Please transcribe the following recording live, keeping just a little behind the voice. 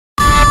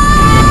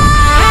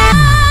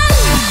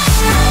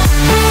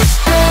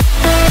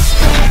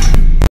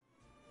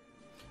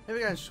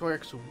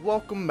exkoryex,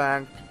 welcome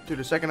back to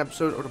the second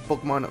episode of the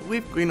Pokemon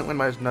Leaf Green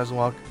Randomized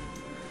Nuzlocke.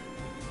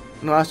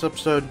 In the last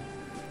episode,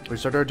 we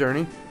started our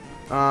journey.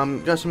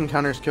 Got some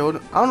encounters killed. I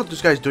don't know what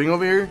this guy's doing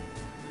over here,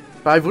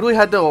 but I've literally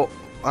had the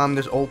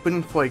this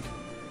open for like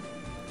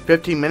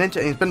 15 minutes,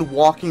 and he's been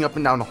walking up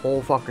and down the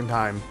whole fucking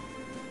time.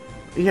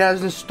 He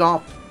hasn't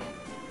stopped.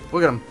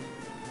 Look at him.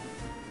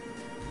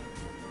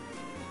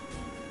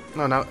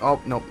 No, no.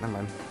 Oh, nope. Never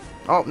mind.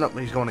 Oh, no.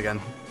 He's going again.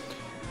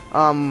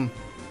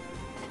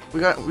 We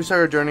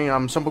started our journey.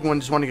 Some Pokemon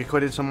just want to get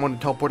quitted, some want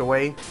to teleport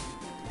away.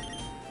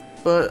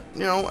 But,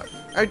 you know,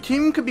 our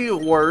team could be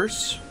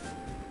worse.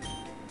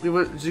 We have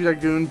a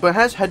Zigzagoon, but it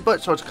has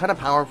Headbutt, so it's kind of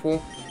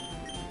powerful.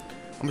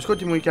 I'm just going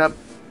to team recap.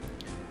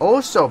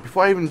 Also,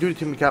 before I even do the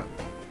team recap,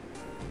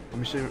 let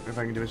me see if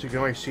I can do it so you can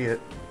always see it.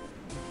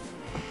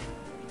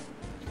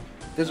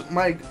 There's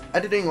my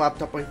editing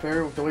laptop right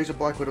there with the Laser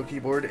Black Widow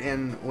keyboard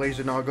and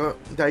Laser Naga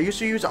that I used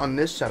to use on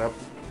this setup,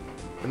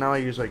 but now I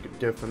use like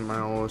different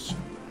models.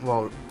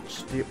 Well,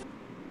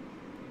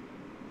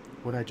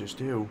 what did I just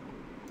do?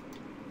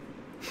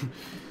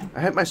 I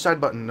hit my side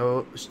button.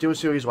 No, Steel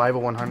Series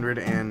Rival 100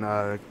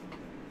 and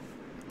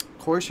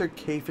Corsair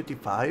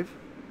K55.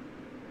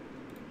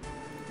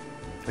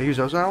 I use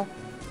those now.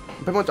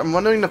 I'm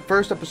running the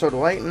first episode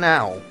right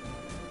now.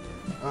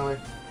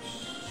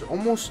 It's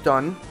almost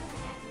done.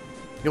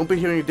 You won't be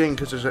hearing a ding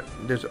because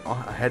there's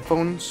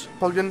headphones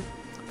plugged in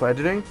for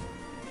editing.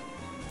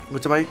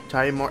 Which I might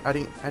tie more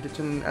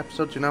editing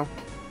episodes, you know.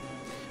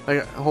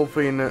 Like,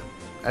 hopefully in the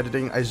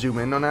editing I zoom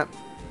in on that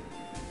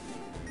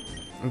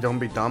and don't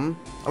be dumb.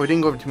 Oh, we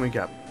didn't go over team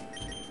recap.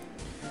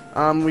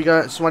 We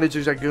got Swatted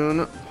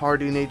Zigzagoon,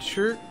 Hardy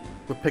Nature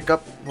with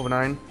Pickup, level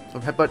 9,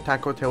 with Headbutt,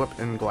 Tackle, Tail Whip,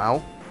 and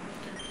Growl.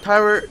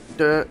 Tyler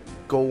the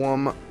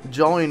Golem,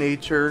 Jolly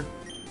Nature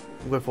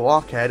with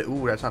Lockhead.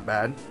 Ooh, that's not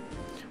bad.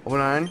 Level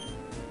 9.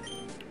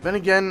 Then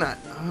again,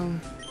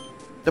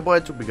 Double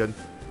Edge would be good.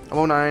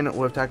 Level 9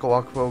 with Tackle,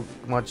 Walk,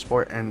 Mud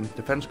Sport, and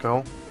Defense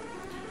Curl.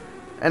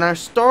 And our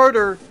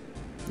starter,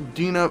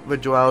 Dina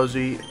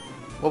Vigilauzi,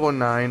 level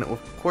 9, with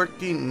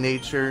Quirky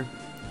Nature,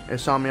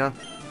 Insomnia,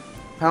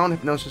 Pound,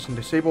 Hypnosis, and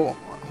Disable.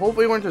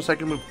 Hopefully we're into the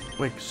second move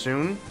like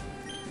soon.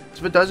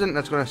 If it doesn't,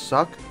 that's gonna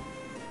suck.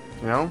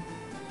 You know?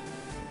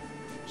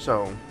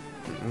 So,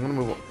 I'm gonna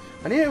move on.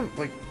 I need to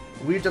like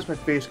readjust my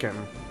face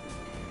cam.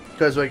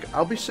 Because like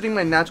I'll be sitting in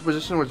my natural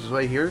position, which is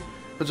right here.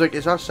 But it's like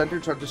it's not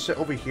centered, so I have to sit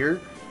over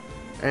here.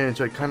 And it's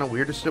like kinda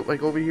weird to sit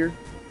like over here.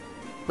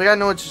 Like I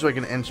know it's just like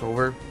an inch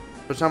over.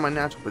 But it's not my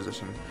natural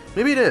position.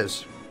 Maybe it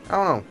is. I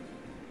don't know.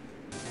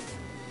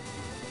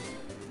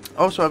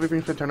 Also,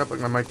 everything's been turned up like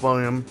my mic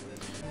volume.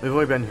 We've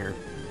only been here.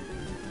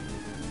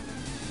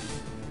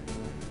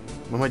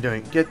 What am I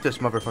doing? Get this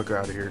motherfucker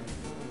out of here.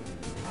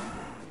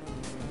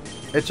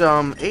 It's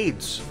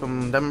AIDS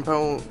from Demon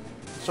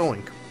Soul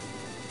Link.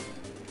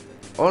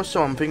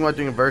 Also, I'm thinking about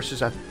doing a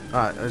versus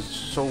as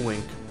Soul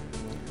Link.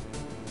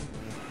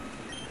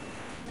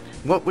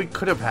 What we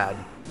could have had.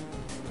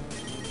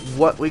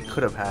 What we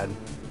could have had.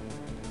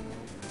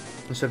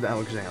 Instead of the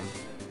Alexam.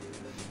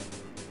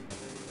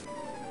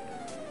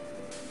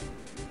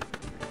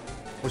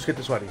 Let's get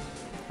the sweaty.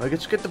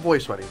 Let's get the boy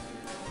sweaty.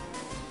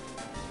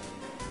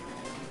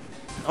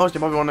 Oh, so you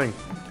might be wondering.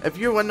 If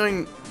you're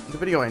wondering the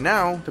video right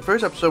now, the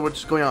first episode, which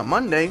is going out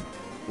Monday,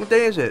 what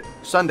day is it?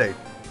 Sunday.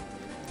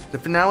 The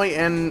finale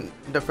and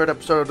the third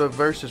episode of the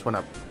Versus went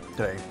up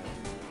today.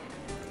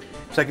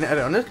 So I can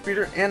edit on this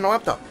computer and the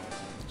laptop.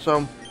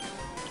 So,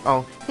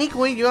 oh, hey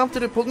Chloe, you after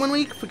the Pokemon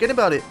Week? Forget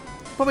about it.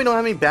 Probably don't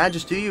have any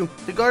badges, do you?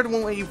 The guard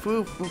won't let you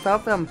through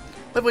without them.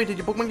 By the way, did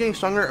your Pokemon getting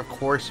stronger? Of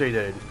course they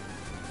did.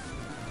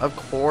 Of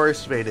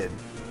course they did.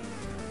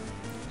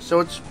 So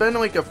it's been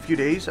like a few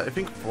days. I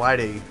think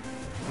Friday.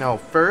 No,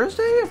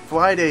 Thursday or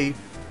Friday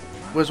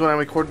was when I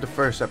recorded the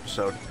first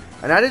episode.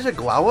 And that is a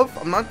Growlithe.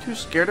 I'm not too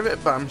scared of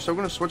it, but I'm still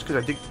going to switch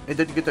because I think it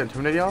did get the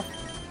Intimidate off.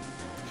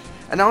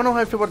 And I don't know how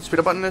I feel about the speed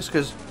up button in this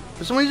because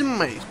for some reason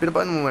my speed up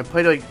button when I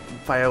played like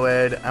Fire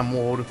Red,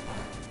 Emerald,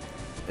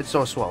 it's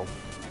so slow.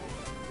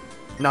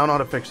 Now I know how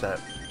to fix that.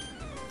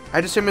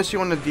 I just miss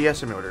you on the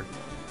DS emulator.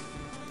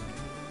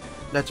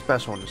 That's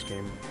special in this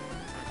game.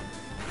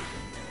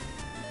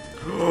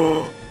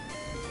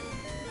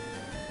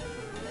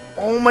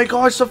 Oh my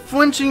god, stop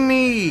flinching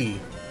me!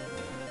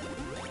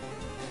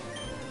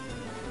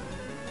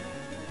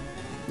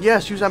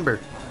 Yes, use Ember.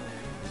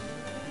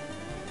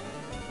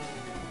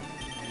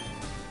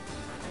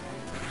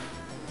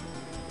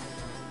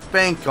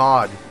 Thank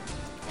God.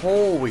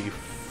 Holy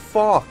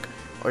fuck.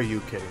 Are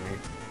you kidding me?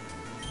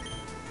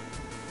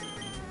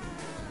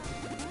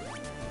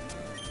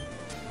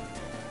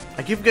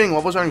 I keep getting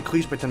levels are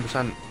increased by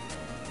 10%.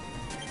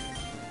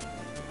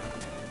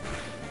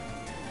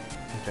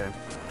 Okay.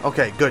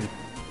 Okay, good.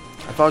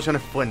 I thought I was gonna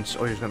flinch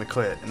or he was gonna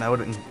crit, and I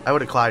would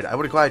have cried. I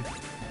would have cried.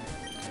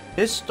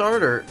 His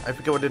starter, I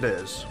forget what it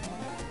is.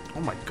 Oh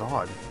my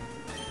god.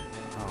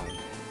 Oh.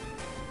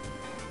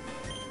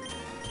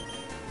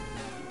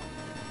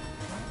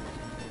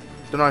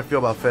 Don't know how I feel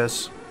about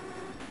this.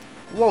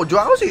 Whoa,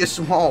 Drowsy is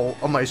small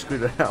on my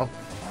screen right now.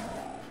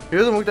 He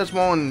doesn't look that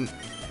small in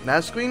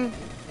that screen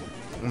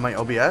on my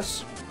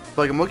OBS.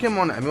 But like I'm looking at them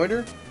on the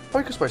emulator.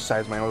 Probably because my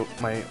size my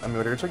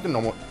emulator. It's like the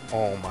normal.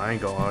 Oh my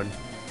god.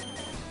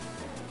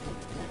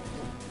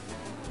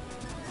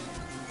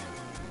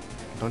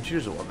 Don't you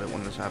just love it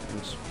when this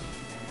happens?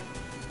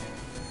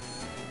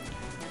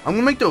 I'm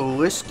gonna make the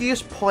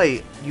riskiest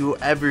play you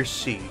ever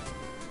see.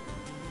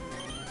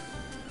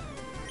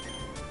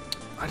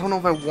 I don't know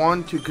if I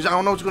want to, because I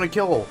don't know what's gonna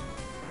kill.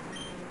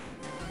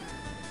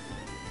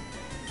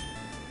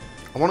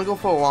 I want to go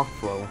for a lock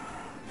throw.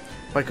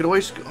 But I could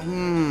always...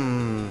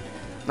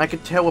 I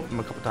could tail whip him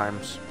a couple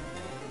times.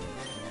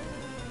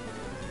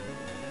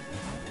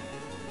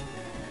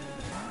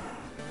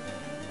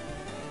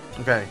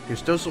 Okay, he's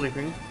still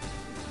sleeping.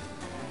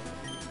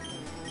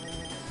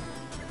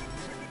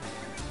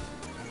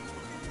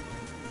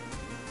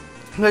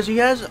 Because he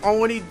has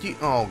already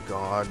oh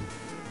god.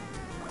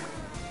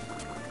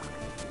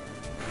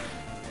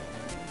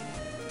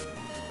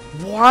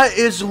 What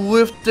is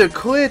lift the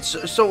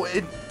clits? So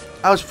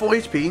I was full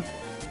HP.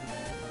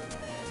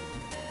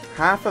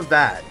 Half of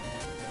that.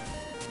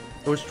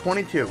 It was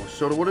 22,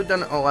 so it would have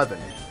done 11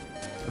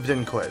 if it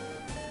didn't quit.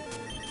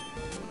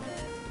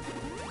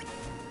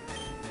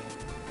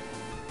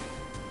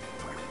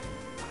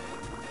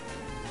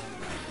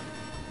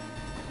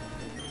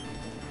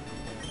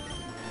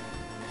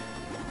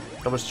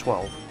 That was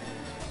 12.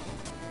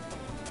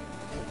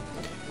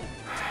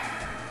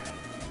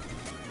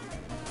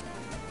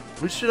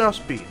 We should have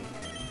speed.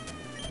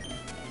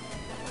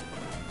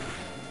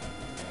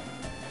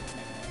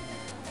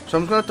 So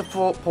I'm just gonna have to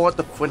pull out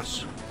the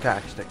flinch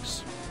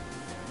tactics.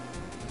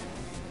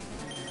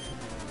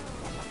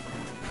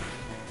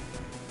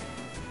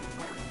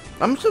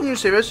 I'm still gonna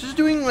say this is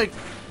doing like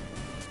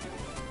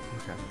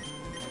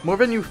more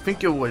than you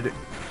think it would.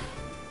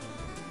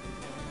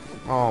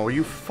 Oh,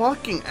 you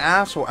fucking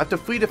asshole. After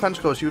 3 defense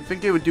goes, you would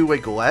think it would do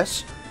like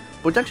less.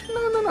 But actually,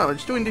 no.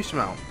 It's doing a decent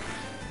amount.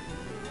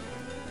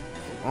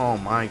 Oh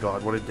my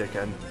god, what a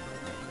dickhead.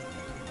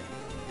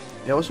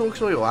 It also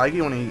looks really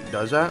laggy when he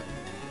does that.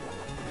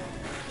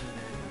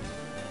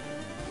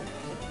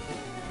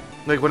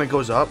 Like when it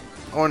goes up,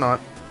 or not.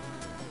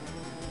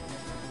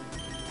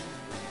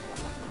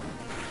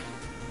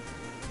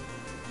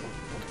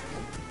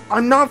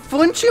 I'm not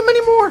flinching him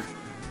anymore!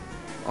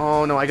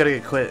 Oh no, I gotta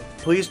get clit.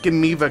 Please give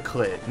me the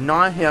clit.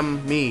 Not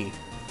him, me.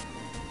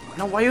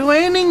 No, why are you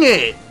landing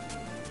it?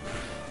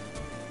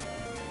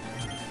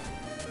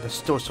 That's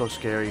still so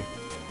scary.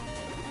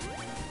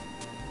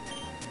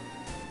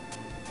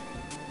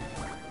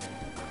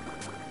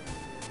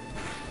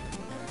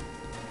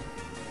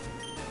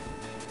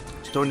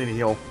 Still need to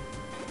heal.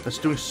 That's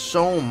doing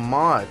so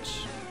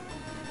much.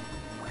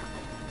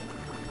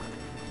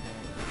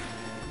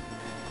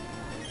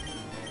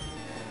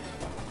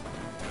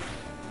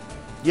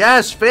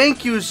 Yes,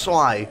 thank you,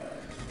 Sly.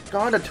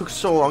 God, that took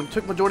so long. It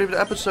took majority of the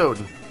episode.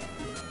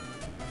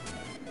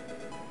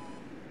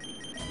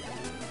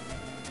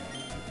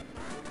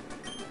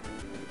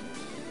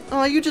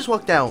 Oh, you just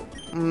walked out.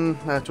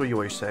 That's what you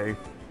always say.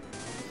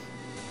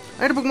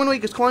 I had a book 1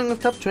 week is calling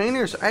with tough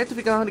trainers. I have to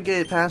figure out how to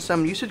get past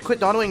them. You should quit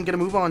dawdling and get a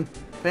move on.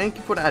 Thank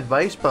you for the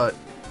advice, but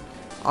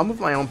I'll move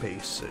my own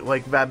pace.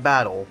 Like that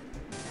battle.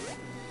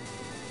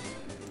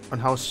 On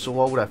how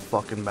slow that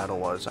fucking battle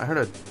was. I heard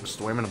a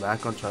storm in the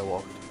background, so I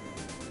walked.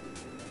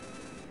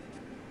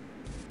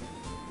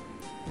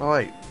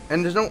 Alright.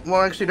 And there's no...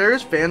 Well, actually, there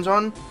is fans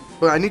on.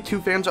 But I need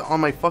 2 fans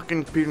on my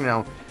fucking computer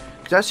now.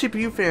 Because that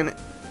CPU fan...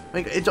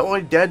 Like, it's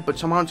already dead, but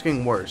somehow it's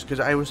getting worse. Because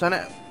I was on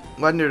it...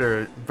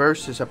 Render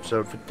verse this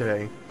episode for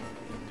today.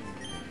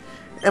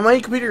 And my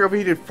computer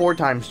overheated 4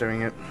 times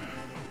during it.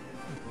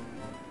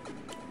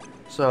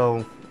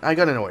 So, I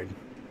got annoyed.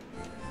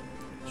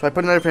 So I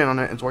put another fan on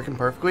it. It's working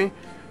perfectly.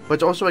 But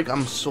it's also like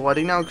I'm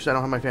sweating now because I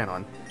don't have my fan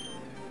on.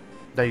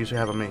 That I usually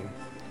have on me.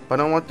 But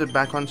I don't want the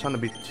background sound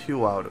to be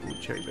too loud.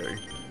 Ooh, cherry berry.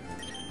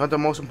 Not the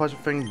most impressive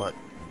thing, but...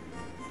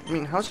 I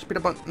mean, how's the speed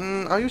up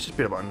button? I'll use the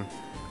speed up button.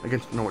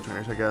 Against normal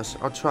trainers, I guess.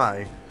 I'll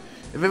try.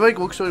 If it like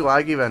looks really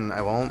laggy, then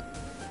I won't.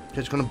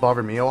 It's gonna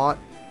bother me a lot.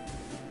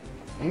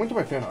 I'm going to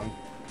my fan on.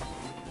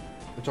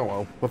 It's all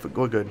well.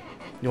 We're good.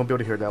 You won't be able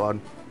to hear it that loud.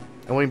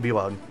 It won't even be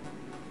loud.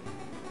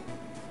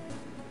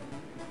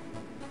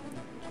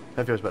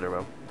 That feels better,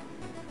 bro.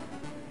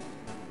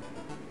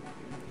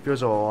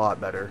 Feels a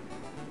lot better.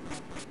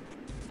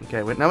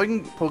 Okay, wait, now we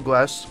can pull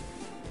glass.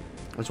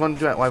 I just want to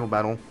do that rival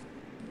battle.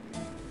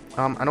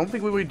 I don't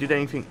think we really did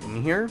anything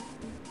in here.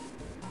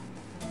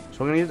 So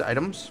we're gonna use the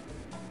items.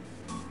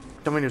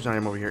 Don't think there's an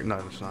item over here. No,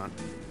 it's not.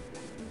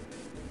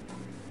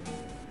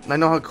 I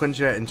know how cringy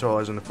that intro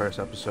was in the first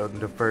episode.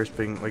 The first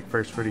thing, like,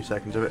 first 30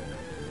 seconds of it.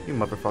 You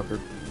motherfucker.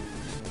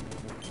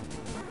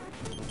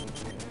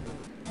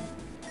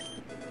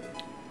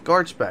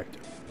 Guard spec.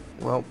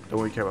 Well, don't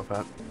really care about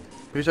that.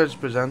 Research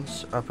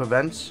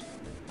prevents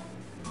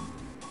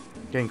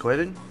getting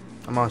clitted.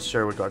 I'm not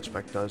sure what guard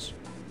spec does.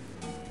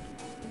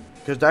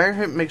 Because dire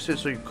hit makes it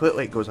so your clit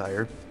rate goes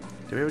higher.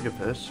 Did we ever get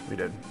this? We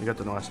did. We got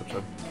the last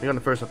episode. We got in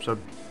the first episode.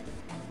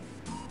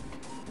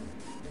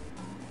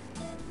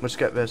 Let's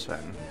get this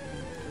then.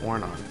 Or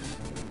not.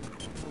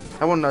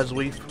 How about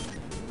Nuzleaf?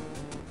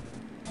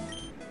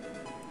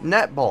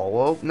 Netball.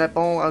 Well,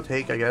 netball I'll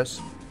take, I guess.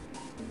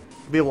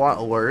 It'd be a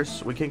lot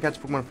worse. We can't catch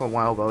Pokemon for a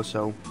while though,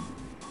 so.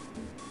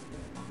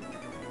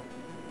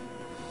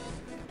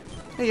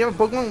 Hey, you have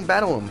a Pokemon?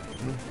 Battle him.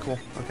 Cool.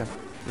 Okay.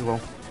 We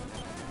will.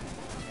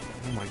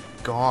 Oh my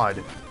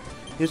god.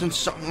 He isn't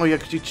so. Oh yeah,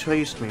 because he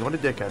chased me. What a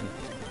dickhead.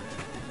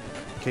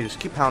 Okay, just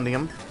keep pounding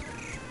him.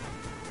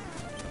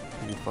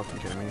 Are you fucking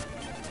kidding me?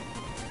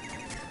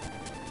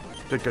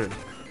 Good, good.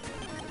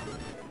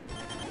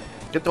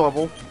 Get the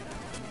level.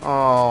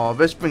 Oh,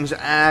 this thing's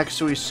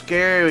actually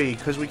scary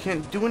because we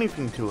can't do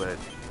anything to it.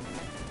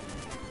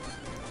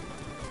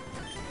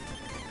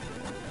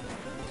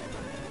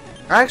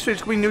 Actually,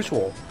 it's gonna be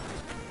neutral.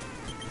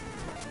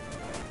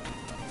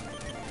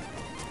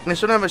 And I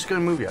still don't have a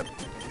scary move yet.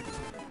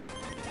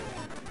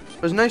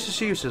 It was nice to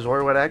see you,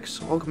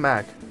 exkoryex. Welcome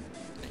back.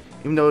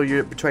 Even though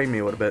you betrayed me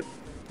a little bit.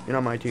 You're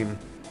not my team.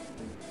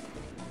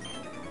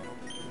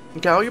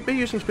 Okay, I'll be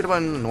using speed up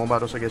in normal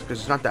battles, I guess, because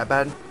it's not that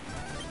bad.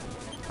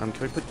 Can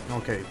we put...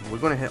 Okay, we're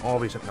going to hit all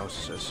these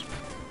hypnosises.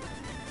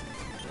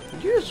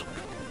 Yes.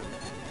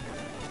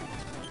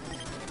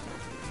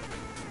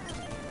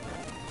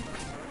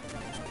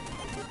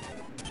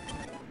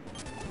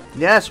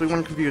 Yes, we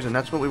want to confuse him.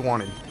 That's what we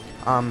wanted.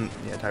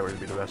 Yeah, Tyler would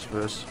be the best for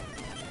this.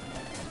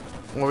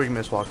 Or we can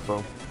miss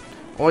Walkflow.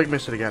 Or we can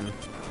miss it again.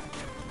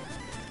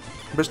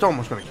 But still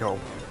almost going to kill.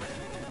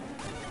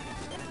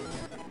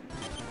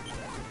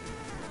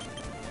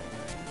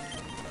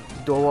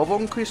 The level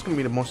increase can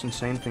be the most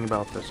insane thing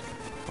about this.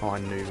 Oh, I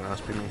knew you were going to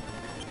ask me.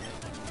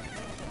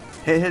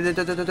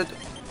 Hit.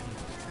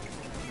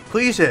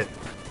 Please hit.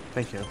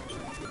 Thank you.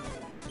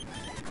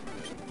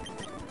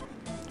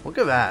 Look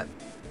at that.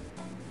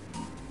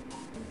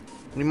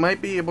 We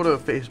might be able to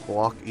face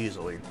block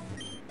easily.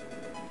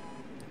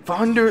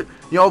 Thunder!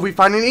 Yo, if we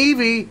find an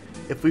Eevee!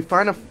 If we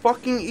find a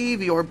fucking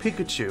Eevee or a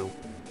Pikachu.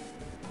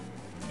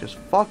 Just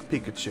fuck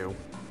Pikachu.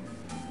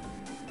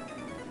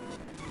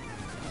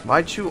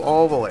 Raichu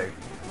all the way.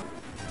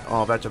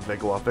 Oh, that's a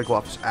Vigloff.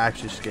 Vigloff is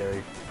actually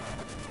scary.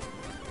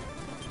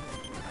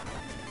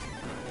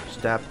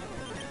 Step.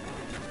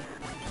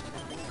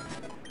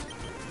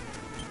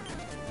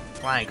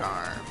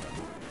 Flygar.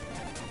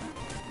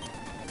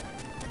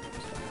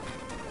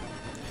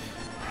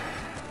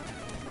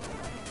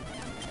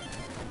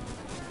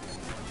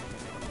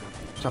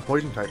 It's not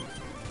poison type.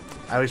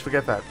 I always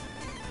forget that.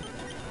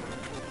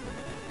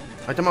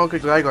 I thought I look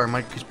at Gligar, I'm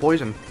like, he's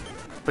poison.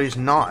 But he's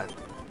not.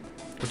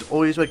 Which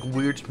always like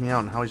weirds me out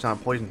on how he's not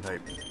a poison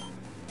type.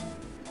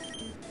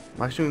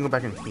 I'm actually gonna go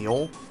back and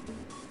heal.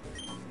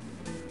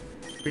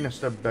 I think that's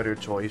the better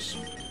choice.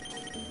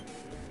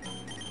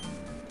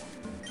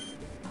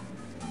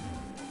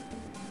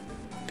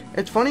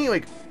 It's funny,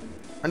 like,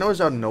 I know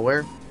it's out of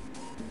nowhere.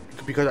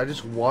 Because I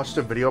just watched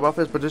a video about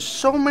this, but there's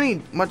so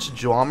much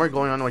drama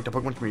going on in like the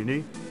Pokemon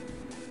community.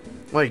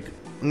 Like,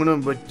 I'm gonna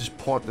like just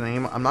pull out the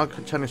name. I'm not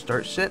trying to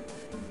start shit.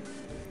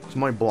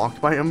 I'm only blocked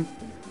by him.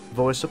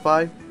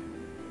 Voicify.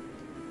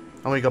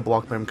 I only got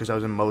blocked by him because I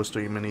was in Mo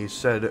stream and he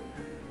said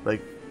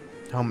like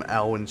tell him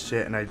L and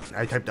shit, and I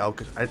typed L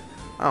because I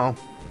don't know,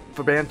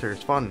 for banter,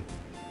 it's fun.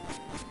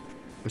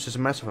 It's just a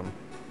mess with him.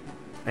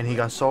 And he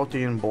got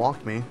salty and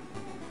blocked me.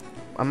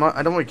 I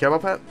don't really care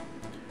about that.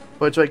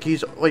 But it's like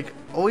he's like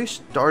always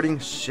starting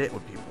shit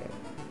with people.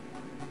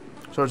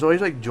 So it's always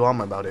like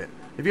drama about it.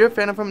 If you're a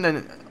fan of him,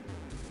 then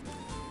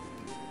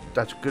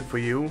that's good for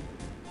you.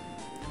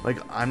 Like,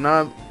 I'm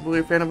not really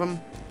a fan of him.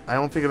 I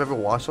don't think I've ever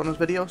watched one of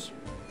his videos.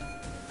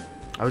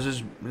 I was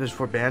just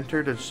for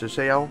banter to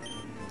say L.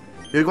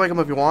 You can like him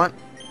if you want.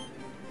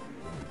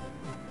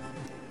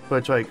 But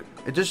it's like,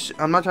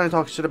 I'm not trying to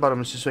talk shit about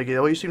him. It's just like, it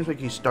always seems like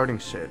he's starting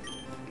shit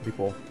with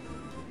people.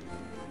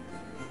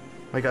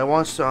 Like, I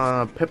watched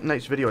Pip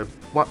Knight's video. It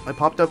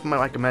popped up in my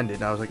recommended,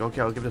 and I was like,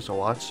 okay, I'll give this a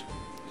watch.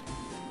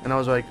 And I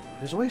was like,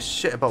 there's always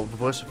shit about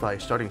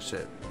Voicify starting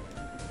shit.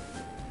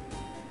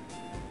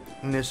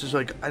 And this is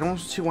like, I don't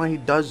see why he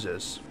does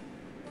this.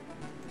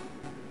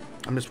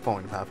 I'm just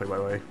following the pathway, by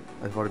the way.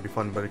 I thought it'd be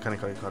fun, but it kind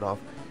of got cut off.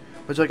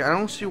 But it's like, I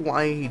don't see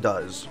why he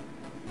does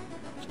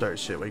start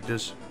shit. Like,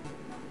 just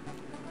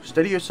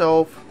steady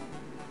yourself,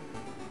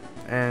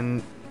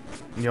 and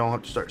you don't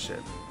have to start shit.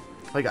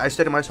 Like, I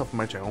steady myself on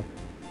my channel.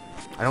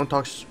 I don't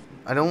talk.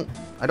 I don't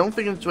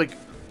think it's like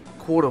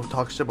cool to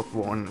talk shit about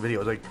people on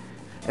videos. Like,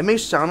 it may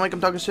sound like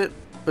I'm talking shit,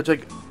 but it's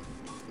like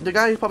the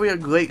guy is probably a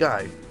great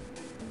guy.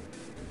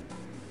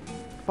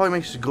 Probably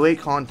makes great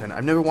content.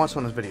 I've never watched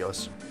one of his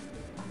videos.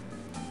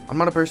 I'm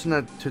not a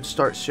person to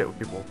start shit with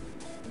people.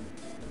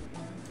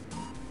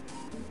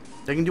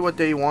 They can do what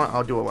they want.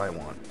 I'll do what I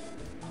want.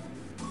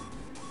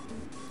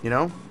 You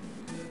know?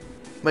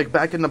 Like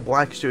back in the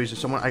Black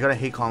series, I got a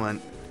hate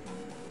comment,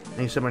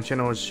 and he said my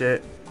channel was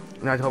shit.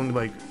 And I told him to,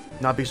 like,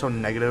 not be so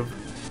negative.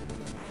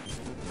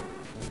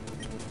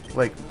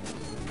 Like,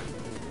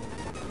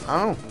 I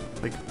don't know.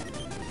 Like,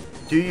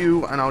 do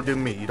you, and I'll do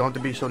me. You don't have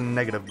to be so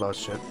negative about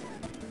shit.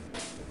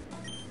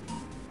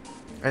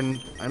 And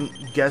I'm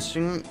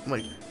guessing,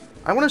 like,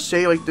 I want to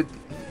say, like, the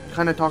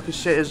kind of talking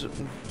shit is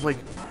like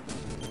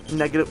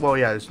negative. Well,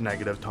 yeah, it's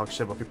negative. Talk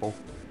shit about people.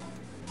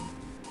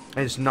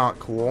 And it's not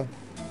cool.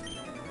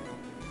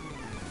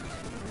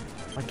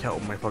 I can't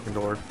open my fucking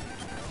door.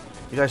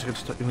 You guys could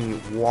let me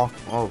walk.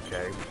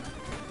 Okay.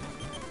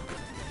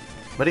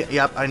 But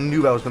yep, I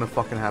knew that was gonna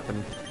fucking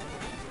happen.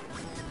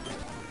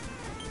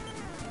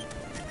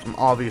 I'm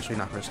obviously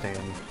not gonna stand.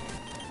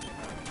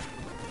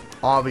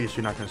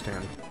 Obviously not gonna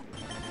stand.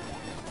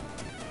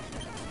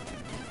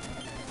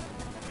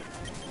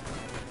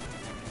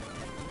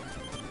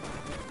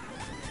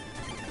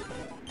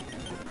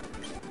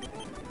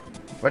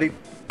 Ready?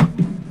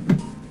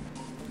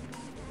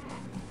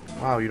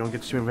 Wow, you don't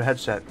get to see me with a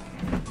headset.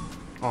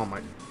 Oh my.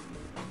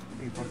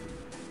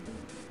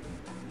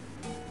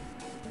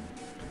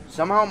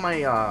 Somehow my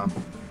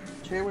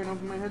chair went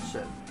over my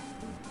headset.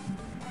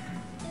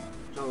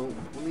 So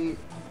let me.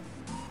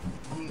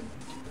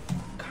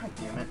 God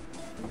damn it.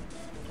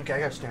 Okay, I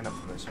gotta stand up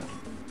for this.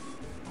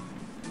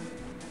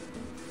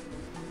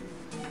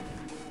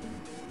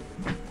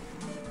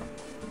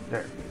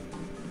 There.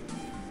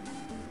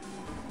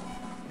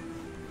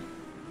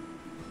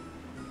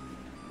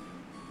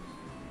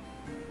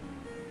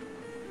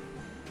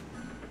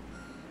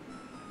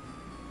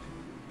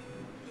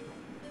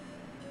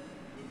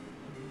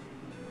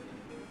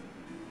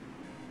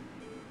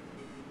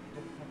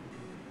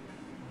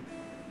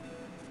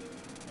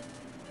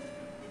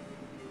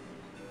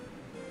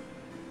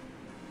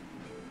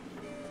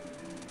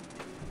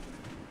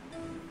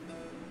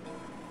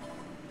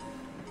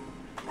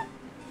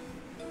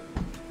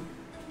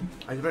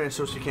 I bet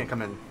so she can't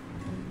come in.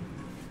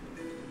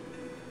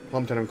 Well,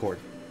 I'm trying to record.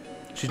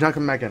 She's not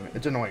coming back in.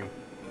 It's annoying.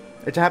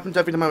 It happens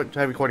every time I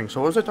try recording.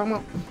 So what was I talking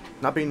about?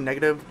 Not being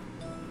negative,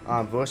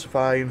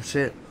 versify and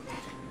shit.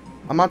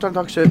 I'm not trying to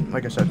talk shit.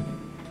 Like I said,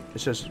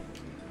 it's just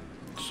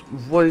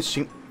what is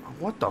she?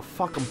 What the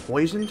fuck? I'm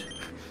poisoned.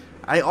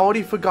 I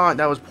already forgot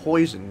that I was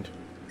poisoned.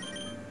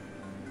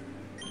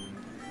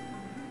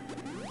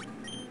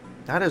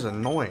 That is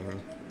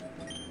annoying.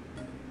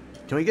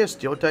 Can we get a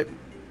steel type?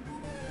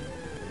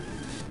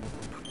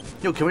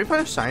 Yo, can we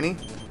find a shiny?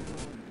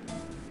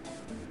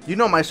 You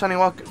know, my shiny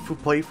walk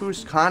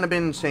playthrough's kind of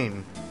been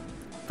insane.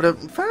 For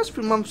the past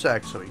few months,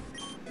 actually.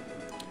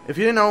 If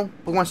you didn't know,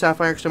 Pokemon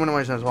Sapphire X, one of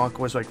my Nuzlocke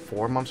was like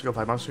 4 months ago,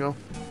 5 months ago,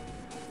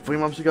 3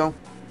 months ago.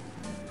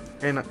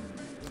 And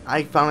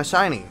I found a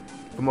shiny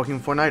from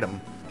looking for an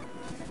item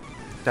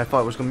that I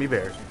thought was going to be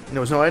there. And there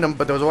was no item,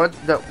 but there was a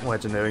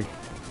legendary.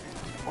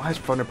 Why is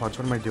Thunder Punch?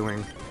 What am I doing?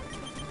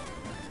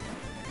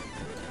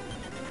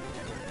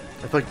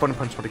 I feel like Thunder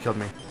Punch would have killed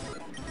me.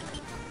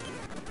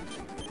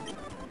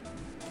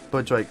 But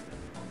it's like,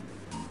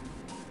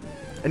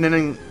 and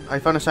then I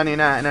found a shiny in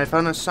that, and I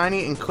found a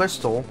shiny in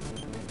Crystal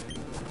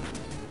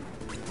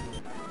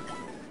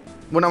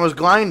when I was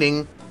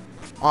grinding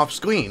off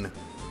screen,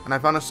 and I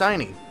found a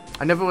shiny.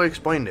 I never really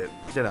explained it,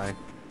 did I?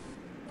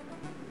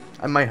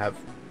 I might have.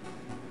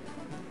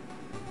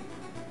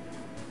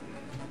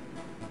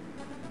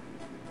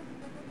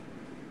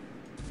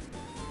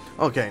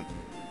 Okay,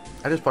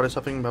 I just thought of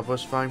something about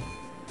versifying.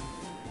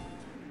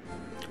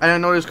 And I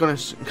know it's gonna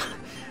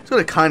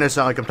kind of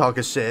sound like I'm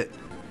talking shit,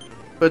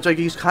 but it's like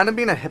he's kind of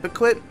being a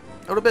hypocrite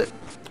a little bit.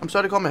 I'm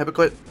sorry to call him a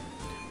hypocrite,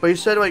 but he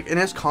said like in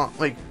his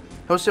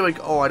he'll say like,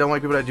 oh, I don't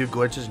like people that do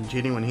glitches and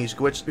cheating when he's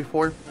glitched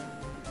before.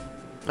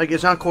 Like,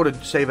 it's not cool to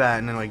say that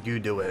and then like you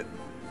do it.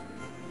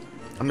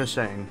 I'm just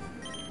saying.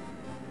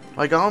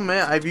 Like, I'll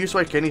admit, I've used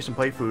like getting some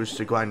playthroughs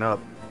to grind up.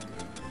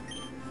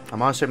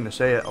 I'm honestly having to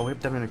say it. Oh, we have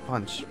Dynamic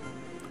Punch.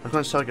 I was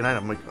gonna sell like an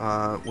item. Like,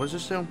 what does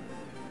this do?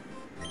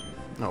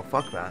 No,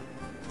 fuck that.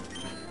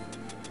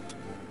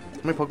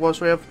 How many Pokeballs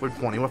do we have? We're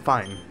 20. We're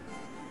fine.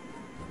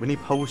 We need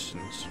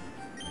potions.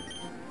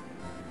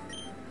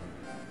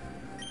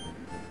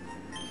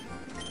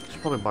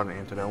 Should probably bought an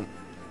antidote.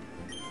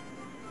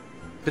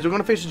 Because we're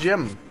gonna face a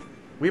gym.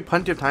 We have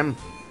plenty of time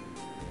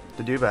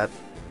to do that.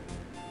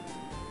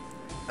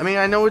 I mean,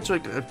 I know it's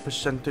like a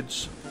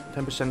percentage,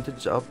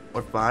 10% up,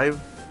 or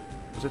 5.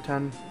 Was it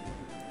 10?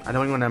 I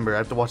don't even remember. I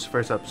have to watch the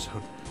first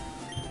episode.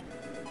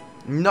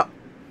 No.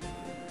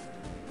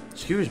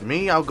 Excuse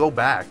me, I'll go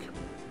back.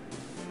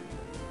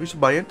 We should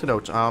buy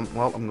antidotes.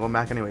 Well, I'm going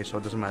back anyway, so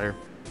it doesn't matter.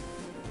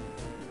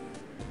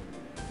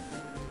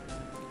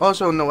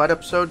 Also, in the last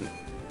episode,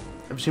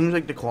 it seems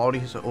like the quality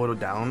is a little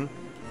down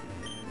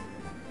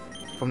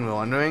from the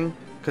rendering,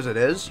 because it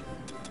is.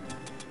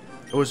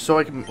 It was so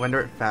I can render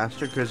it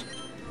faster, because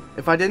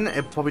if I didn't,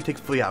 it'd probably take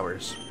 3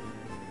 hours.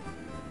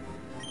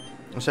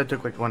 Instead, it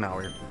took like 1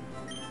 hour.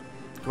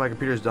 So my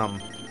computer's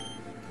dumb.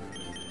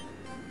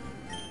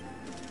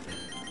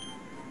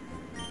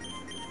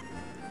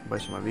 Buy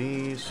some of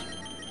these.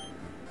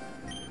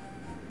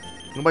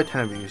 I'm gonna buy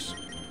 10 of these.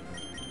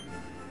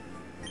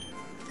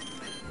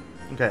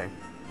 Okay.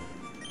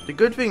 The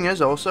good thing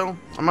is also,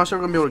 I'm not sure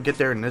we're gonna be able to get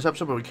there in this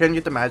episode, but we can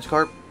get the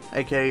Magikarp,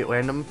 aka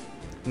Random,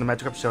 and the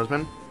Magikarp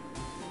Salesman.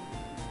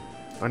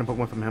 Random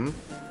Pokemon from him.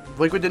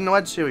 Like we did in the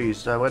Red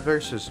series, Red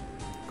Versus.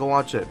 Go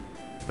watch it.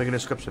 Link in the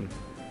description.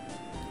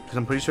 Because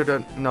I'm pretty sure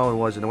that, no it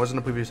wasn't. It wasn't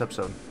the previous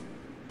episode.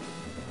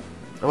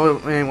 Oh,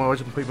 man, what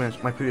was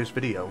my previous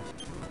video?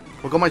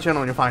 Well, go to my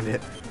channel and you'll find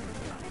it.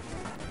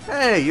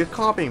 Hey, you're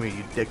copying me,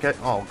 you dickhead.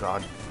 Oh,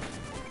 God.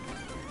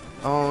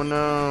 Oh,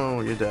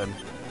 no. You're dead.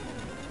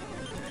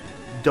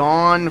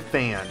 Dawn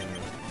fan.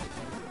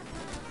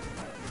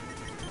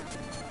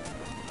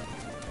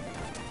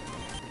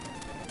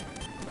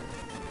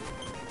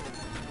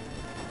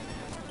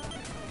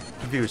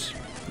 Confused.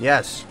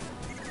 Yes.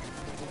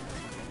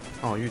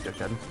 Oh, you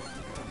dickhead.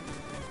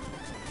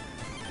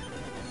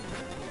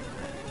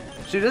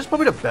 See, this is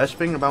probably the best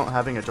thing about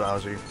having a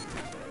drowsy.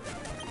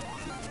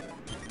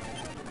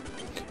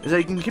 Is that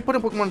you can keep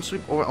putting Pokemon to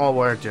sleep over all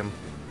we're at gym.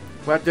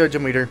 We're at the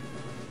gym leader.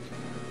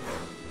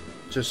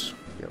 Just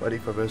get ready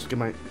for this. Get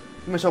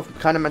myself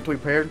kind of mentally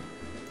prepared.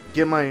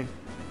 Get my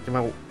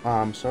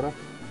soda.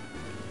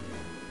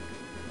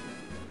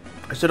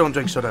 I still don't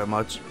drink soda that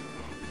much.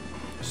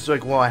 It's just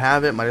like, well, I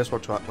have it, might as well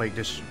try, like,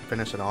 just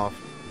finish it off.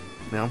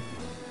 You know?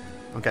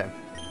 Okay.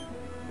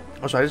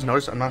 Also, I just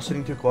noticed I'm not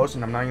sitting too close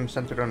and I'm not even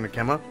centered on the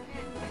camera.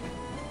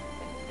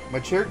 My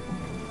chair,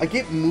 I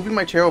keep moving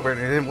my chair over and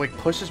it like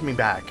pushes me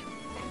back.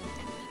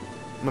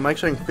 My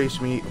mic's trying to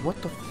face me.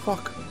 What the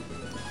fuck?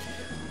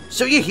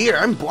 So you're here.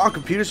 I'm Block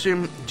of Peter's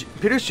Gym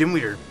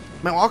Leader.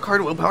 My lock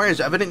hard willpower is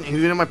evident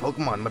even in my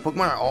Pokemon. My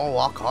Pokemon are all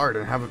lock hard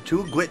and have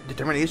 2 grit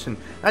determination.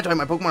 That's why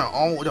my Pokemon are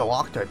all the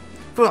lock type.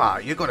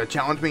 You're gonna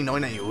challenge me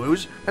knowing that you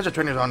lose? That's a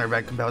trainer's honor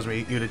that compels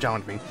you to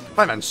challenge me.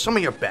 Fine, man, some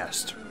of your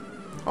best.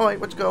 Alright,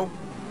 let's go.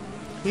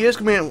 He is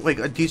gonna be like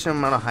a decent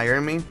amount of higher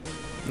than me.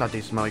 Not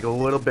decent amount, like a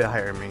little bit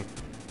higher than me.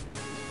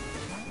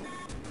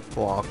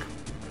 Block.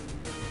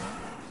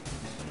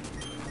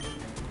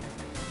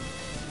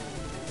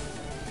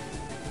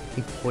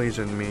 He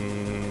poisoned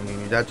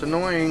me. That's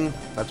annoying.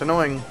 That's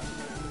annoying.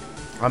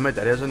 I'll admit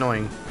that is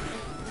annoying.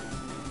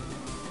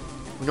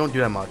 We don't do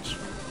that much.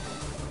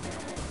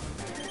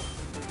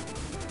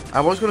 I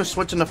was gonna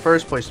switch in the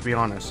first place, to be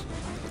honest.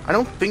 I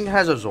don't think it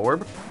has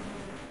Absorb.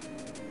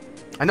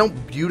 I know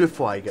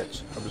Beautifly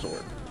gets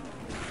Absorb.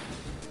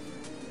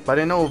 But I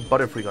didn't know if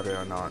Butterfree got it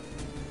or not.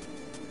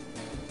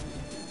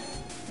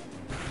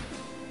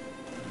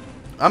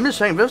 I'm just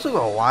saying, if this was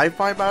a live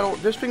fight battle,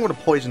 this thing would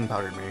have poison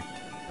powdered me.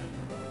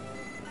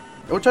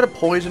 It would try to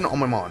poison all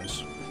my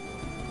mons.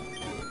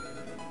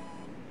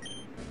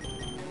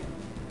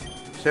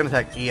 Sand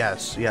attack,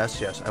 yes, yes,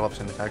 yes. I love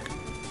sand attack.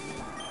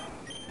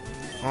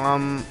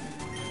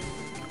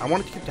 I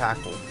want to keep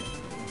tackle.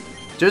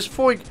 Just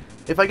for like,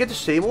 if I get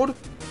disabled,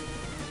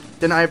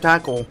 then I have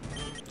tackle,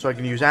 so I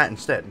can use that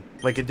instead.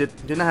 Like it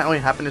didn't that only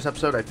happen this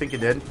episode? I think it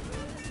did.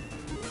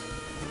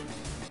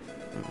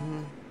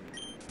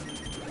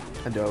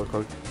 I do have a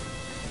code.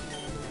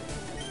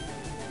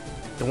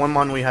 The one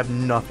mon we have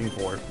nothing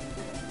for.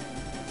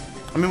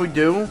 I mean, we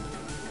do.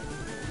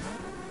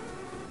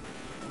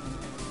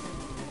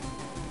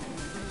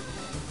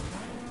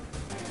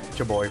 It's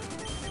your boy.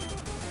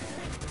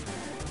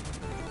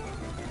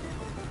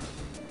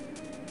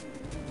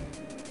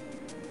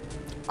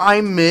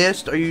 I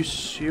missed. Are you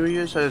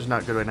serious? That is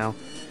not good right now.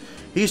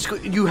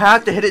 You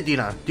have to hit it,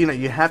 Dina. Dina,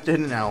 you have to hit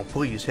it now.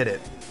 Please hit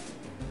it.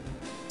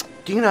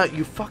 Dina,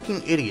 you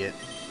fucking idiot.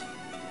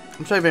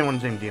 I'm sorry if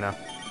anyone's named Dina.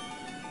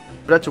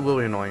 But that's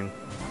really annoying.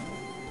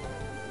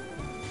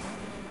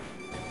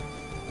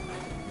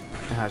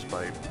 It has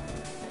bite.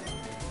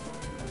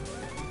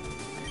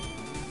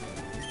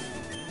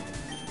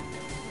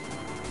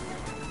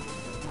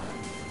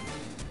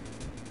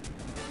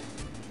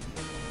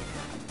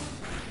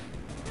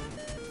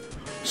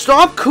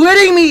 Stop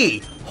critting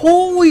me!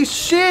 Holy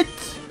shit!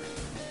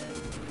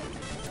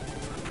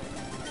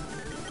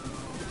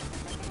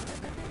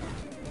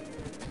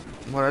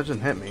 Well, that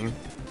doesn't hit me.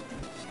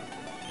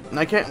 And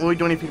I can't really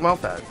do anything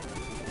about that.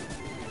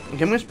 Okay, I'm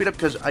gonna speed up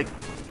because I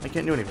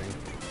can't do anything.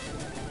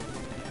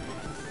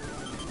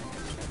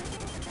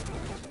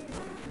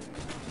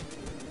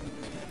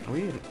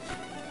 Weird.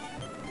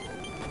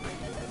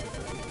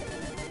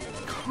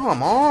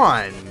 Come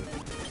on!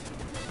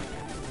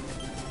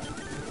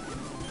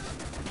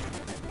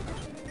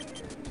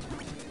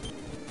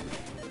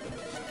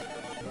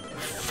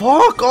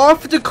 Fuck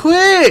off the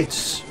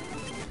crits!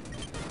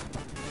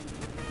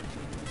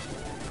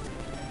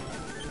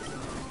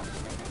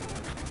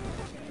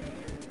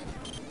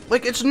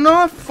 Like, it's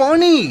not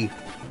funny!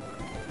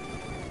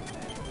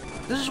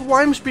 This is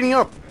why I'm speeding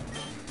up.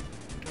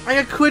 I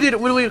got critted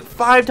literally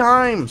 5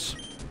 times!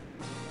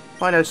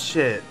 Why that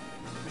shit?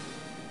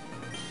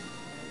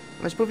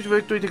 I suppose you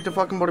victory take the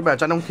fucking border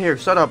badge. I don't care.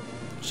 Shut up.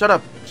 Shut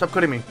up. Stop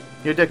critting me.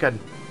 You're a dickhead.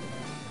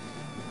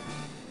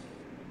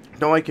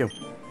 Don't like you.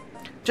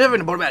 Just having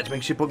the border badge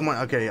makes you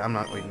Pokemon. Okay, I'm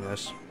not reading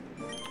this.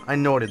 I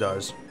know what it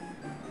does.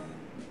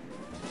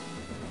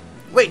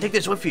 Wait, take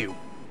this with you.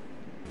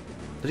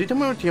 Does he tell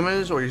me what team it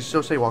is, or does he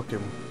still say walk to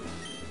him?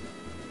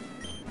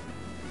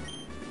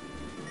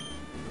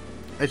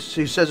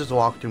 He says it's a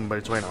walk to him, but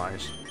it's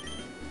randomized.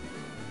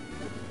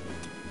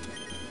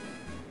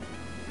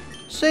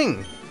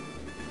 Sing!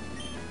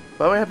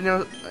 But I have to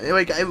know,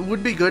 like, it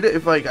would be good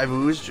if, like, I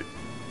lose.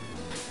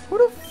 Who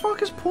the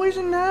fuck is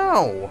poison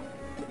now?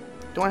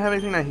 Do I have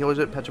anything that heals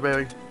it, Petra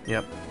Berry?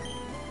 Yep.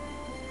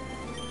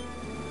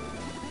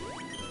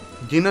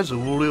 Dina's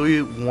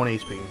literally 1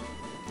 HP.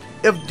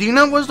 If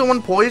Dina was the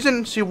one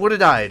poisoned, she would have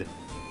died.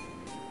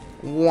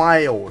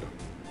 Wild.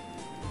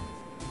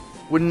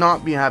 Would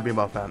not be happy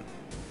about that.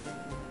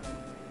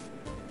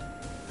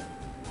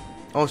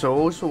 Also, it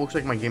also looks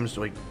like my game's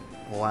like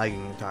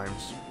lagging at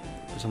times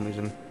for some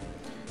reason.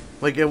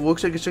 Like it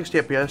looks like it's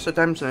 60 FPS at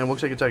times, and it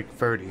looks like it's like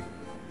 30.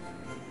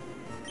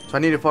 So I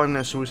need to find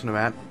a solution to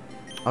that.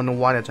 I don't know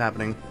why that's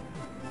happening.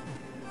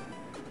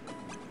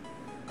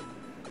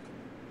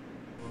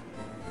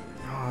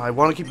 I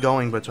want to keep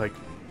going, but it's like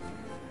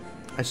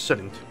I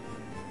shouldn't,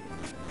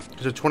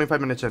 because it's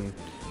 25 minutes in.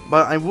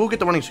 But I will get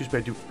the running suit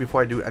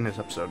before I do end this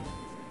episode.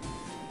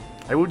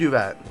 I will do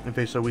that and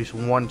face at least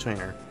one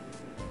trainer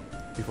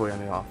before I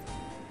end it off.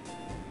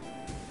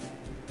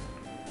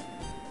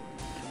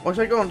 Or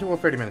should I go until we're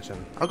 30 minutes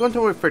in? I'll go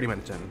until we're 30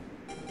 minutes in.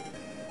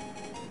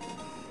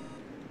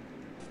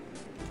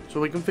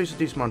 So we can face a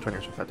decent amount of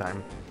trainers at that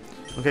time.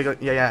 Okay, go,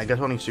 yeah, I guess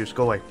running suits,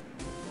 go away.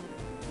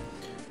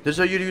 This is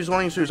how you use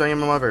running suits, I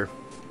am a lover.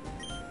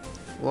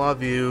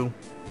 Love you.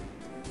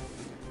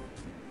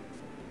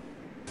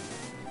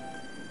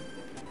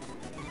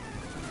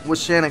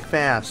 Oceanic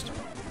fast.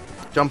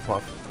 Jump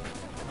puff.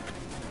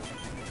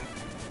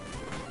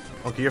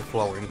 Okay, you're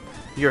flowing.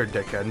 You're a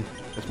dickhead.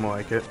 That's more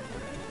like it.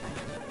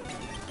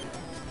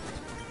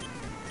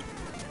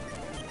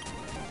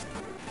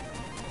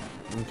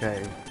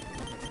 Okay.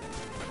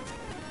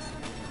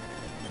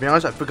 To be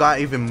honest, I forgot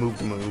I even moved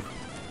the move.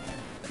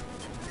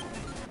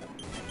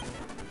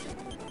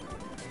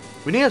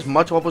 We need as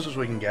much levels as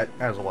we can get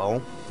as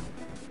well.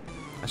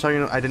 I saw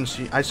you.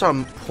 I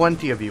saw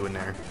plenty of you in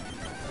there.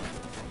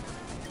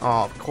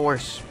 Oh, of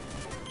course.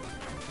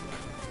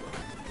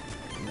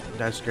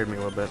 That scared me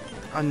a little bit.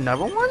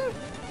 Another one?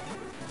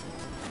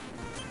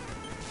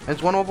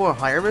 It's one over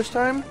higher this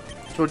time,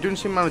 so we're doing the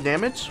same amount of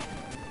damage.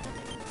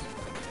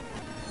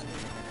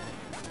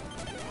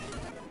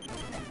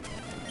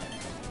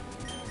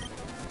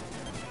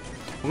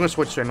 I'm gonna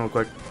switch train real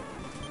quick.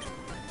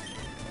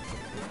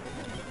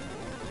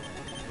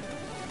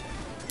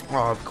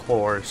 Oh, of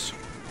course.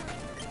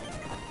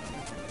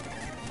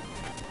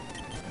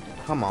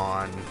 Come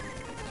on.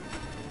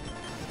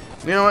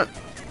 You know what?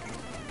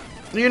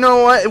 You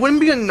know what? It wouldn't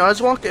be a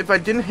Nuzlocke if I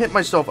didn't hit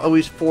myself at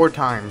least 4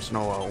 times in a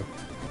row.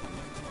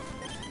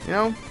 You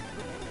know?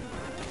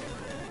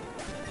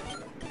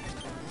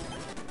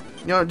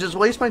 You know, just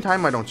waste my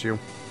time, why don't you?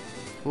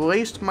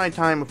 Waste my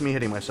time with me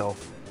hitting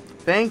myself.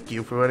 Thank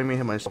you for letting me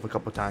hit myself a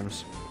couple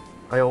times.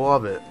 I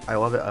love it. I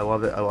love it. I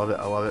love it. I love it.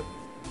 I love it.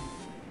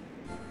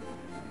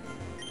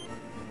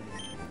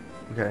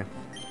 Okay.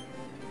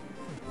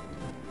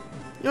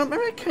 You know,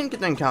 maybe I can get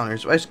the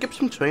encounters. If I skip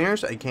some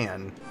trainers, I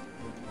can.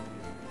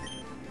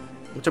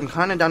 Which I'm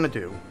kind of down to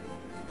do.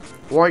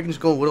 Or I can just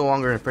go a little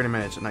longer than 30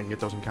 minutes and I can get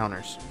those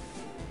encounters.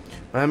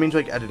 But that means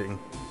like editing.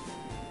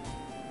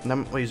 And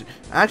I'm lazy.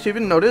 I actually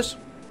even notice,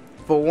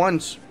 for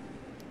once,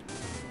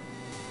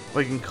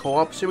 like in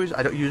co-op series,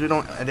 I usually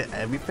don't edit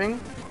everything.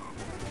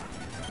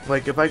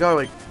 Like if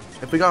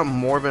we got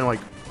more than like,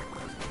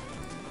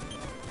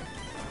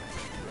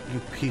 you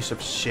piece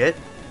of shit.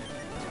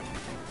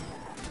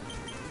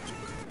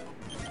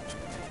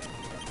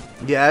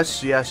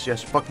 Yes, yes,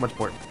 yes. Fuck much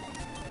more.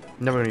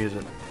 Never gonna use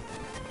it.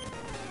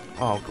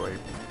 Oh, great.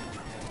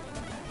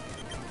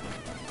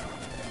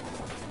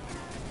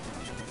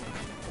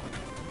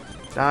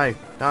 Die,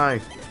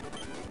 die.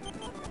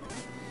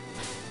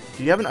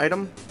 Do you have an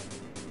item?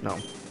 No.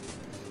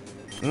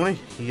 I'm gonna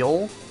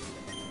heal.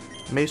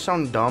 May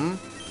sound dumb,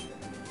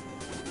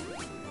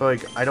 but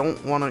like I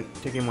don't want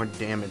to take any more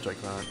damage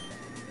like that.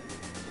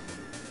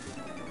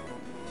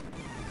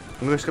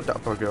 I'm gonna skip that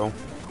upper go.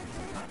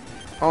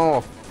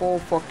 Oh, full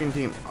fucking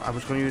team. I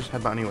was gonna use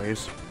headbutt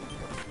anyways.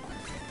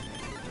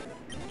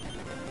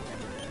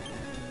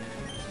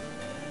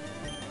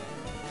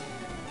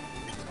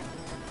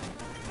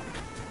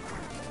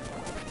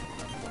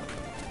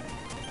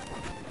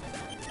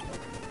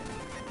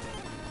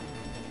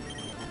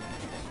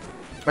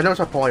 I know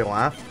it's a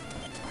polylaugh,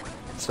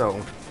 so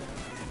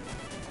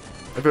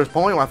if it was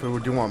polylaugh, it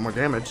would do a lot more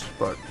damage,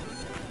 but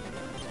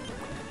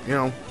you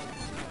know,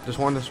 just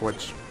wanted to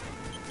switch.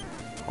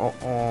 Oh,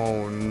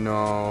 oh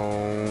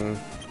no.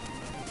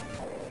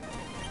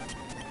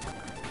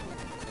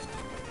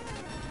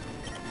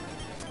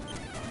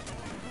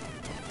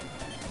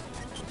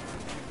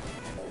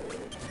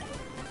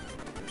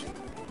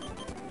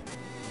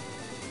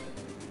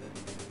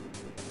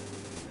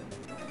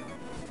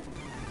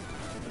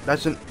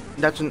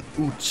 That's an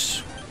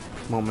oots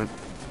moment.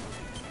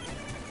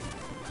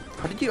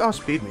 How did you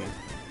outspeed me?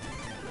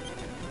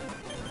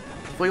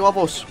 3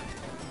 levels.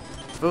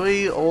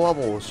 3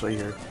 levels right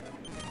here.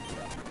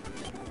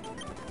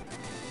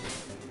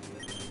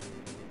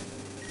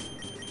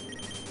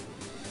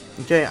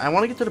 Okay, I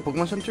want to get to the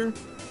Pokemon Center.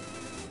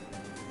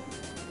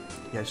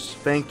 Yes,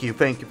 thank you,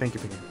 thank you, thank you,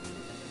 thank you.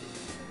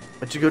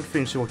 It's a good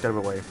thing she looked out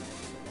of the way.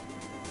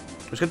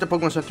 Let's get the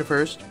Pokemon Center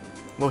first.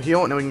 We'll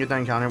heal and then we can get that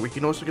encounter. We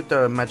can also get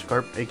the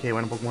Magikarp, aka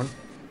Random Pokemon.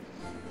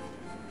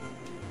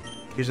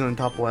 He's in the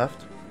top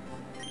left.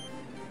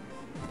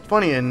 It's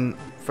funny, in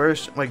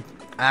first, like,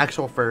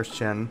 actual first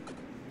gen.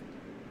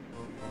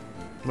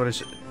 What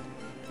is it?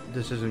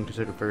 This isn't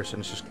considered first,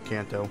 and it's just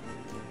Kanto.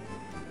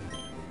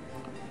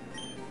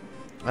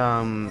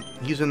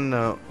 He's in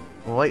the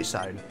light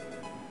side.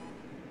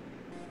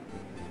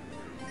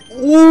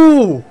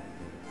 Ooh!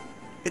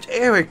 It's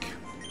Eric!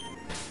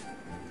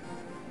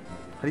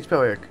 How do you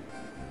spell Eric?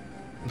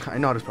 I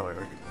know how to spell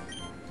Eric.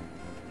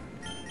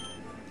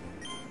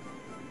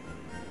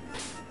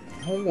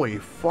 Holy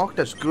fuck,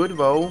 that's good,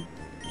 though.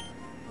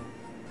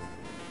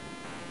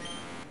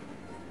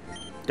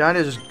 That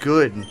is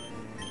good,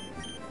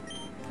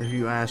 if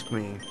you ask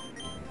me.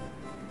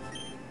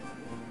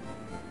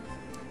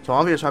 So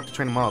obviously I have to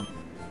train him up.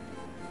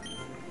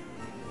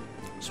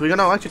 So we got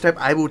an electric type,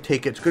 I will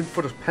take it. It's good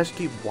for the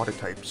pesky water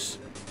types.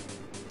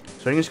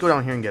 So I can just go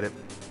down here and get it.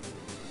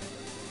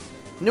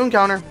 New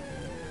encounter.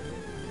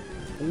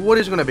 What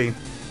is it gonna be?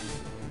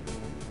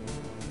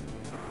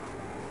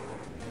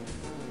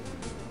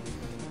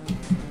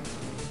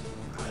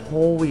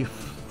 Holy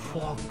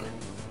fuck.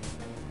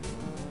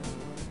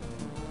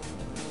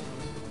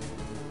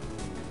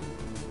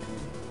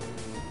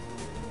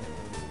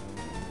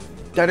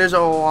 That is a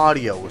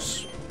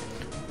Latios.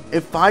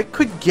 If I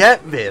could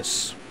get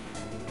this.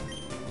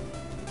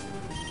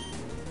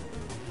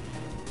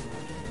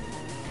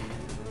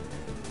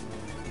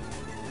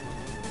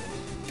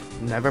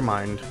 Never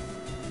mind.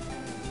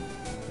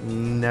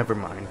 Never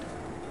mind.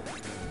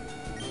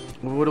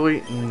 What do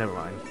we? Never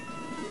mind.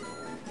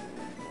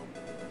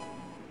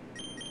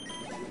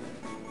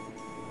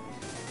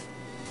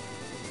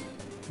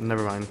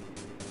 Never mind.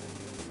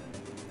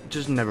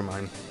 Just never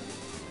mind.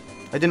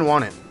 I didn't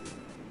want it.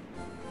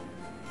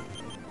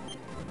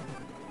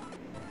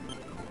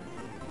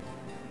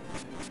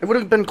 It would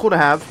have been cool to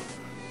have.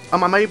 I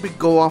might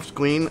go off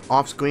screen,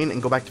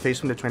 and go back to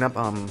facing to train up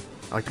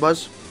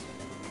Electabuzz.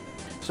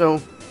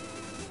 So,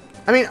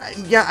 I mean,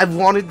 yeah, I've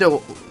wanted the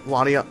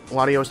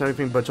Latios and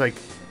everything, but it's like,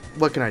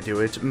 what can I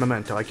do? It's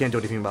Memento. I can't do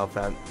anything about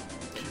that.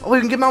 Oh, we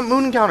can get Mount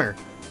Moon encounter.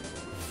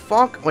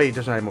 Fuck. Wait,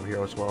 there's an item over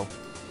here as well.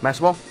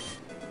 Master Ball.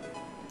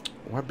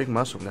 What big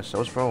muscleness. That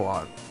was for a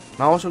lot.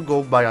 I'll also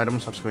go buy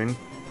items off screen.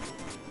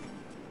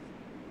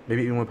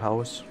 Maybe even with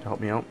powers to help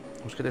me out.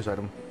 Let's get this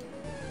item.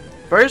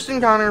 First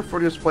encounter for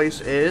this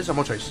place is I'm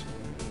gonna trace.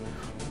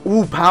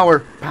 Ooh,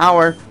 power,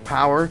 power,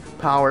 power,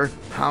 power,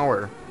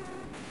 power.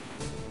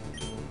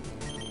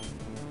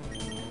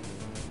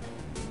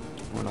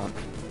 Or not.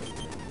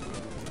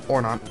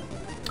 Or not.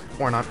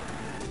 Or not.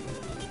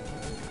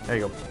 There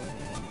you go.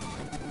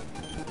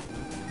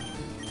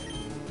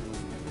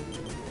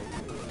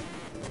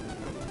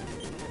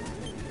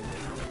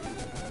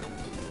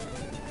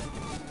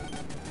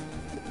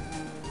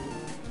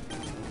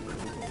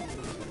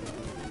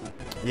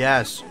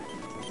 Yes.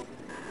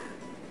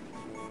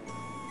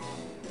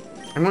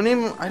 I'm gonna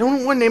name him. I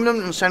don't want to name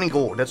him Sunny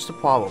Gold. That's the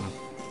problem.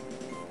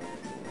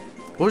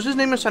 What was his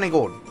name in Sunny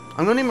Gold?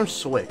 I'm gonna name him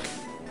Slick.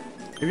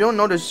 If you don't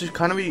know, this is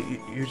kind of a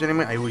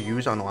username I will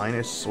use online.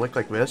 It's Slick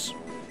like this,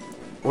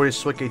 or it's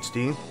Slick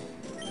HD.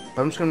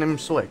 But I'm just gonna name him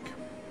Slick.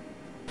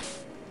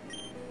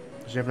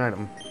 Does he have an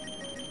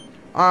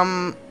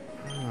item?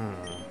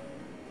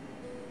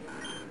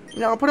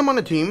 Yeah, I'll put him on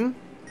the team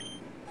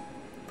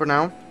for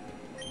now.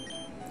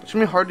 It's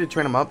gonna be hard to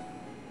train him up.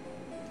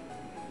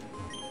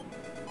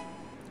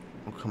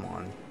 Oh, come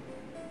on.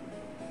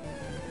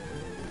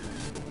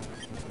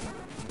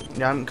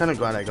 Yeah, I'm kind of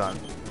glad I got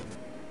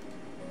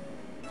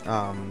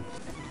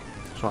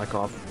Strike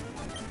off.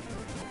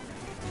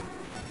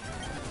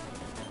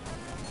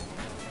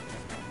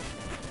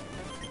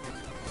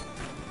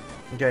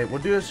 Okay, we'll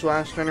do this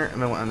last trainer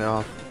and then we'll end it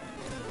off.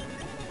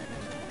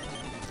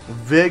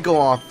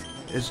 Vigoroth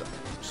is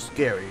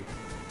scary.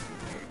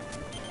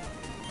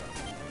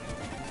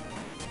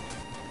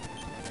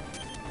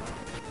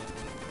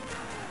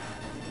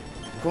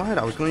 Go ahead,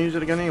 I was going to use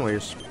it again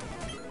anyways.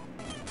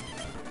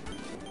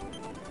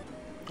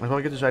 I want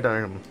to get this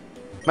item.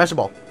 Master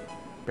Ball.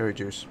 Berry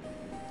Juice.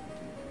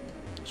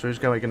 So we're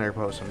just going to make another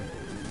potion.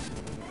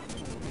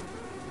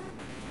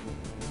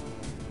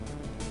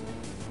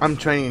 I'm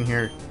training in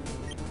here.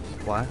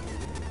 What?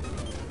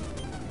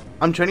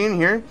 I'm training in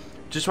here?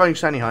 Just running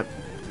Shiny Hunt.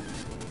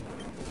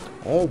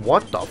 Oh,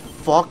 what the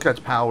fuck? That's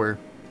power.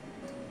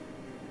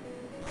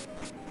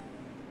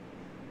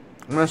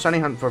 I'm gonna Shiny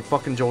Hunt for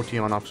fucking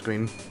Jolteon off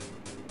screen.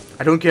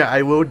 I don't care.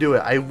 I will do it.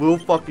 I will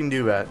fucking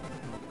do that.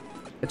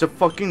 It's a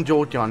fucking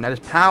Jolteon. That is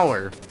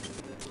power.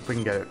 If we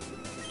can get it.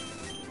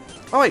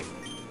 Oh, wait.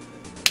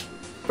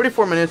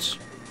 34 minutes.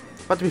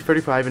 About to be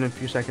 35 in a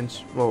few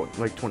seconds. Well,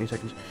 like 20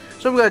 seconds.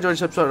 So I'm glad you enjoyed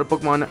this episode of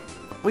Pokemon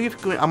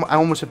Leaf Green. I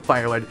almost said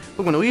Firelight.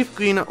 Pokemon Leaf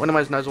Green,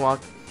 Randomized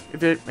Nuzlocke.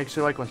 If it makes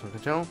you like, want to the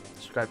channel,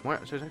 subscribe for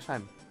more. See you next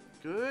time.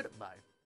 Goodbye.